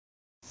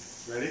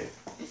Ready?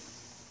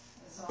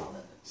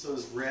 So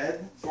is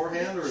red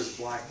forehand or is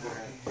black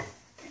forehand?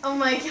 Oh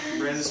my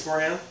god. Red is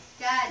forehand?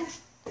 Dad.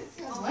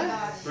 Oh my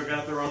gosh. So I got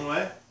it the wrong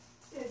way?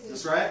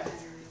 This right?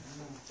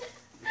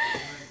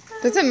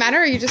 Does it matter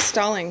or are you just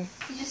stalling?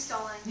 He's just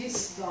stalling. He's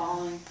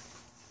stalling.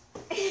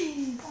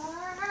 He's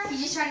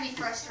just trying to be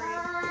frustrated.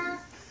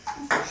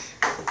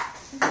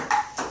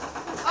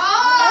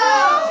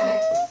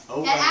 Oh!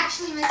 Oh, That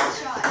actually missed the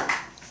shot.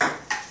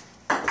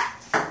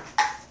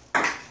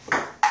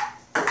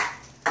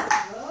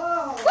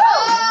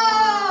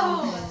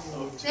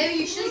 Maybe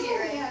you should get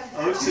ready.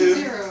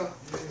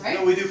 2-0. Right?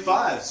 No, we do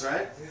fives,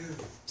 right?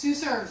 2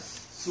 serves.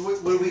 So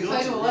what do we go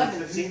Play to? to 11.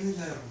 15?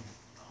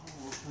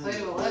 Play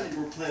to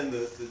 11. We're playing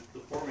the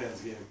poor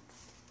man's game.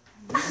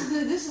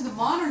 This is the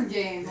modern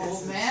game,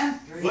 old man.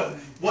 What?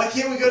 Why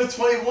can't we go to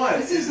 21?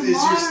 This is the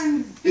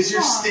modern. Is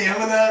your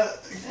stamina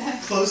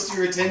close to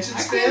your attention I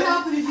can't span?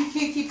 help it if you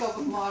can't keep up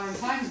with modern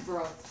times,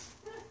 bro.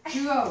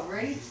 2-0,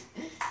 ready?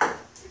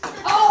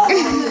 Oh,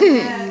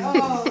 man.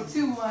 Oh,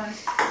 2-1.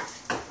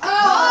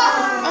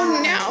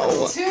 Oh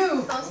no!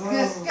 2.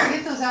 Gotta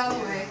get those out of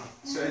the way.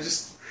 Should I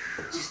just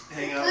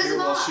hang out here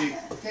while she...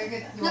 Gotta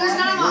get the There's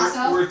not a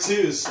moss. We're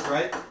twos,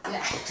 right?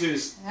 Yeah.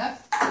 Twos.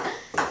 Yep.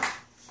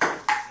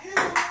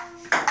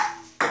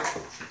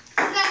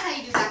 That's how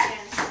you do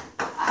backhands.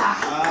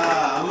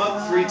 Ah, I'm up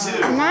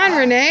 3-2. Come on,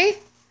 Renee.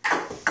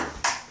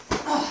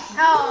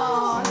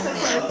 Oh, so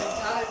close.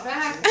 Got it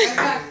back. Got it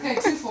back. Okay,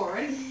 2-4,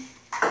 ready?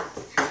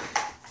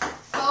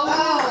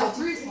 Oh,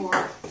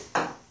 3-4.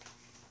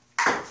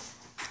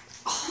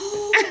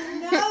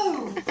 No!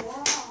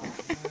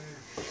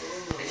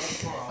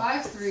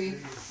 5-3.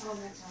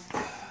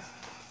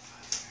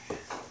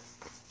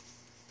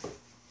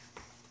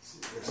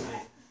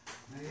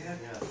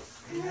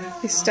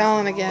 He's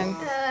stalling again.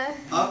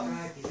 Up.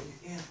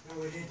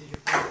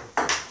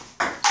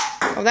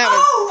 Oh, that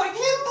was... Oh, I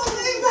can't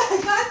believe I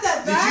got that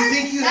Did back. you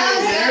think you had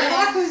it The there?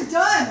 clock was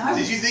done.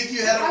 Did you think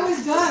you had I it?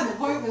 was done. The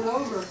point was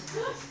over.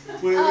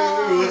 Wait,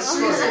 let's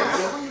score.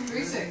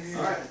 3-6.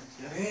 Alright.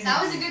 That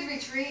was a good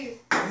retrieve.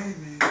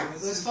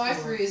 So it's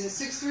 5-3. Is it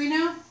 6-3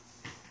 now?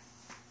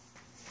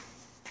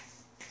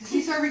 Did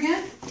he serve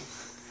again?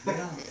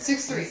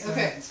 6-3.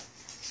 Okay.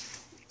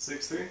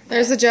 6-3?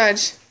 There's the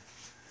judge.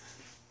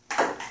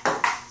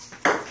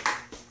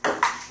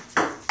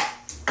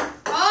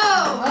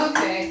 Oh!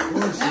 Okay. Now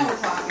we're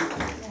talking.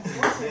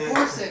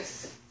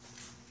 4-6.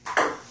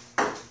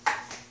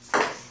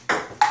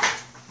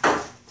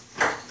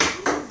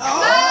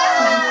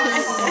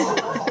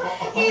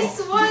 He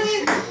swung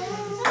it.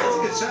 That's a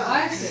good shot.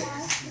 5-6.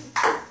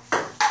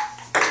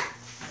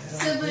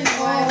 Sibling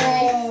rivalry.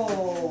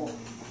 Oh.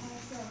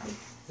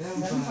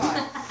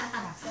 7-5.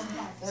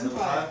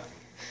 7-5.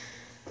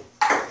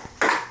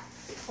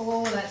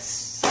 Oh, that's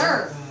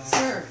serve.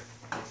 Serve.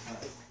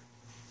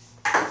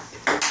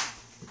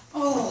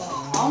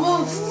 Oh,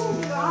 almost.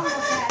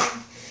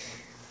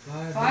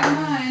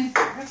 5-9.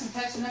 Got some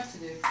catching up to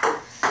do.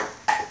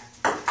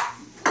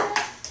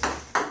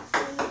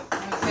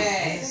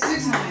 Okay,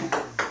 6-9.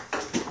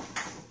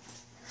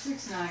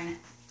 6-9.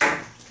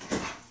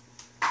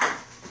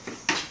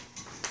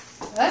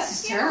 That's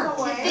just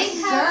terrible.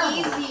 Think how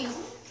easy.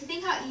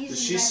 Think how easy.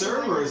 Does she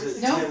serve or is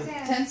it No,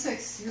 10?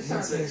 10-6. You're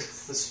serving.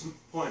 10-6. This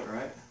point,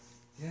 right?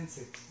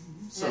 10-6.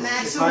 So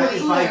Yeah, if so I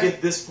we're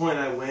get this point,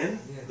 I win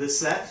this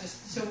set.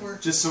 Just so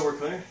we're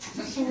clear.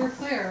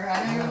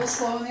 I know you're a little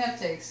slow in the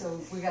uptake, so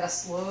we gotta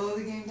slow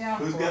the game down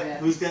Who's for got you.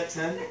 Who's got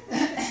 10?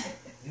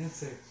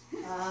 10-6.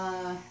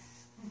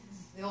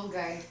 The old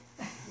guy,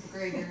 the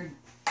gray beard,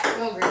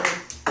 the old gray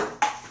beard.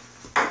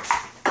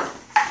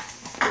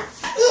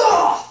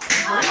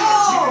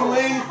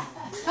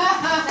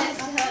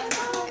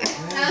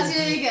 That was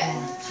really good.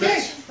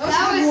 Okay,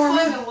 That was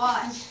fun to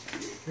watch.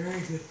 Very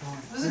good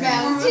point.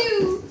 Round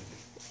 2.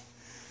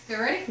 Okay,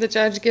 ready? The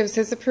judge gives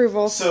his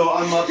approval. So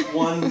I'm up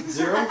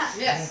 1-0.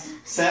 Yes.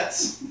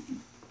 Sets.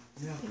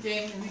 Yeah.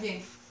 Game in the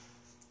game.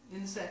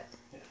 In the set.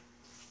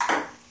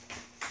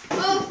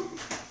 Oh.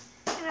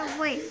 Get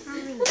away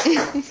from me.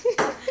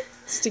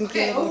 Stinky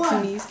Okay, little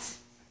 0-1. knees.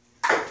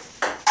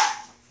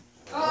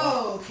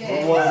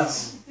 Okay.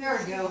 Ones. There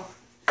we go.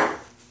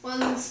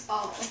 One's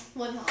all.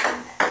 One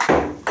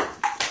home.